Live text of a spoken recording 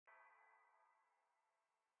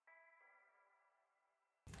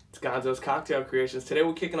It's Gonzo's Cocktail Creations. Today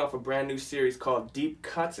we're kicking off a brand new series called Deep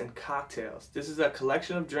Cuts and Cocktails. This is a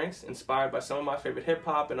collection of drinks inspired by some of my favorite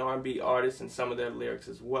hip-hop and R&B artists and some of their lyrics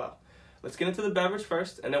as well. Let's get into the beverage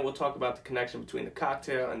first, and then we'll talk about the connection between the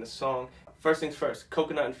cocktail and the song. First things first,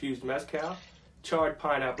 coconut-infused Mezcal, charred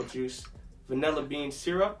pineapple juice, vanilla bean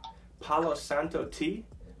syrup, Palo Santo tea.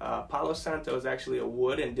 Palo Santo is actually a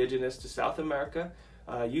wood indigenous to South America,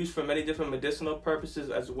 used for many different medicinal purposes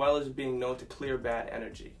as well as being known to clear bad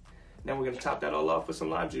energy. Then we're going to top that all off with some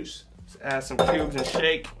lime juice. Let's add some cubes and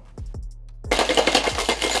shake.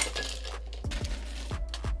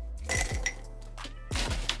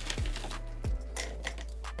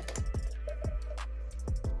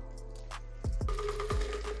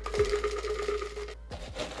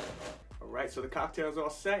 Alright, so the cocktail's all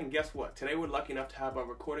set, and guess what? Today we're lucky enough to have our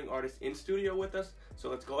recording artist in studio with us, so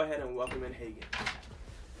let's go ahead and welcome in Hagen.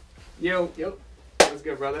 Yo. What's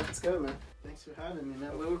good, brother? What's good, man? Thanks for having me,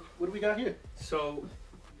 man. What do we got here? So,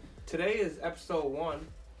 today is episode 1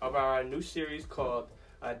 of our new series called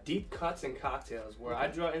Deep Cuts and Cocktails, where I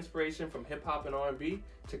draw inspiration from hip-hop and R&B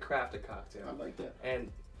to craft a cocktail. I like that.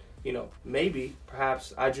 And, you know,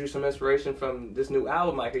 perhaps I drew some inspiration from this new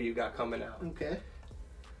album I hear you got coming out. Okay.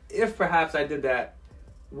 If perhaps I did that,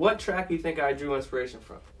 what track do you think I drew inspiration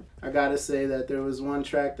from? I gotta say that there was one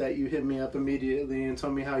track that you hit me up immediately and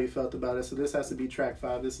told me how you felt about it. So this has to be track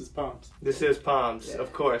 5. This is Palms. This is Palms, yeah.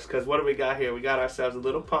 Of course. Because what do we got here? We got ourselves a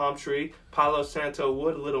little palm tree, Palo Santo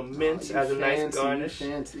wood, a little mint as a nice garnish.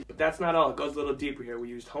 Fancy. But that's not all. It goes a little deeper here. We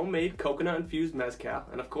used homemade coconut-infused mezcal.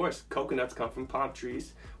 And of course, coconuts come from palm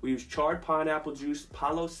trees. We used charred pineapple juice,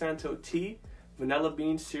 Palo Santo tea, vanilla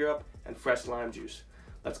bean syrup, and fresh lime juice.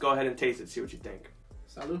 Let's go ahead and taste it, see what you think.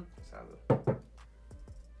 Salud. Salud.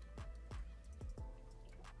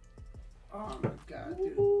 Oh my God,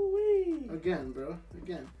 dude. Ooh-wee. Again, bro.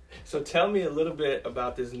 Again. So tell me a little bit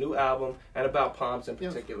about this new album and about Palms in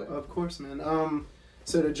particular. Yeah, of course, man.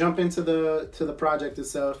 So to jump into the project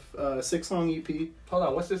itself, 6-song EP. Hold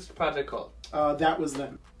on, what's this project called? That Was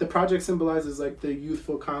Them. The project symbolizes like the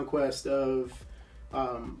youthful conquest of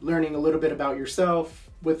learning a little bit about yourself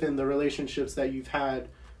within the relationships that you've had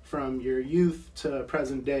from your youth to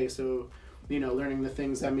present day. So, you know, learning the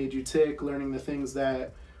things that made you tick, learning the things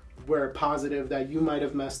that were positive that you might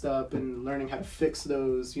have messed up, and learning how to fix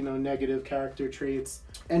those, you know, negative character traits,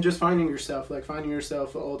 and just finding yourself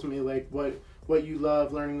ultimately like what you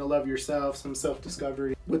love, learning to love yourself, some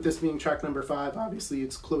self-discovery. With this being track number 5, obviously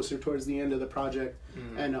it's closer towards the end of the project.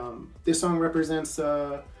 And this song represents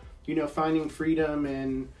you know, finding freedom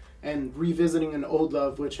and revisiting an old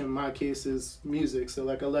love, which in my case is music. So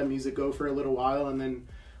like I let music go for a little while, and then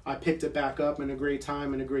I picked it back up in a great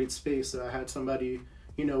time, in a great space. So I had somebody,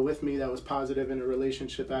 you know, with me that was positive in a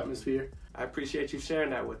relationship atmosphere. I appreciate you sharing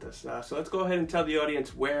that with us. So let's go ahead and tell the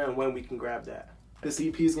audience where and when we can grab that. This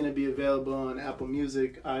EP is going to be available on Apple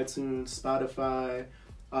Music, iTunes, Spotify,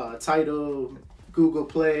 Tidal, Google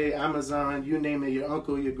Play, Amazon, you name it, your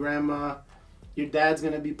uncle, your grandma. Your dad's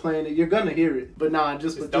going to be playing it. You're going to hear it. But nah,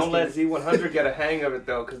 just don't let Z100 get a hang of it,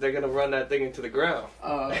 though, because they're going to run that thing into the ground.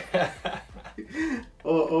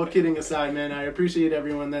 All kidding aside, man, I appreciate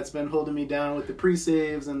everyone that's been holding me down with the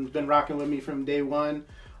pre-saves and been rocking with me from day one.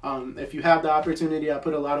 If you have the opportunity, I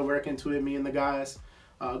put a lot of work into it, me and the guys.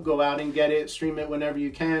 Go out and get it. Stream it whenever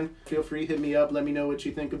you can. Feel free, hit me up. Let me know what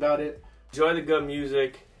you think about it. Enjoy the good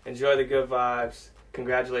music. Enjoy the good vibes.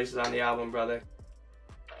 Congratulations on the album, brother.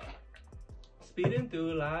 Speeding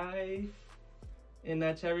through life in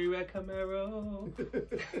that cherry red Camaro.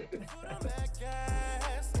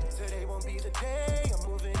 Today won't be the day. I'm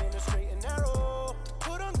moving in a straight and narrow.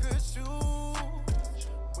 Put on good shoes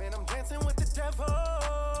when I'm dancing with the devil.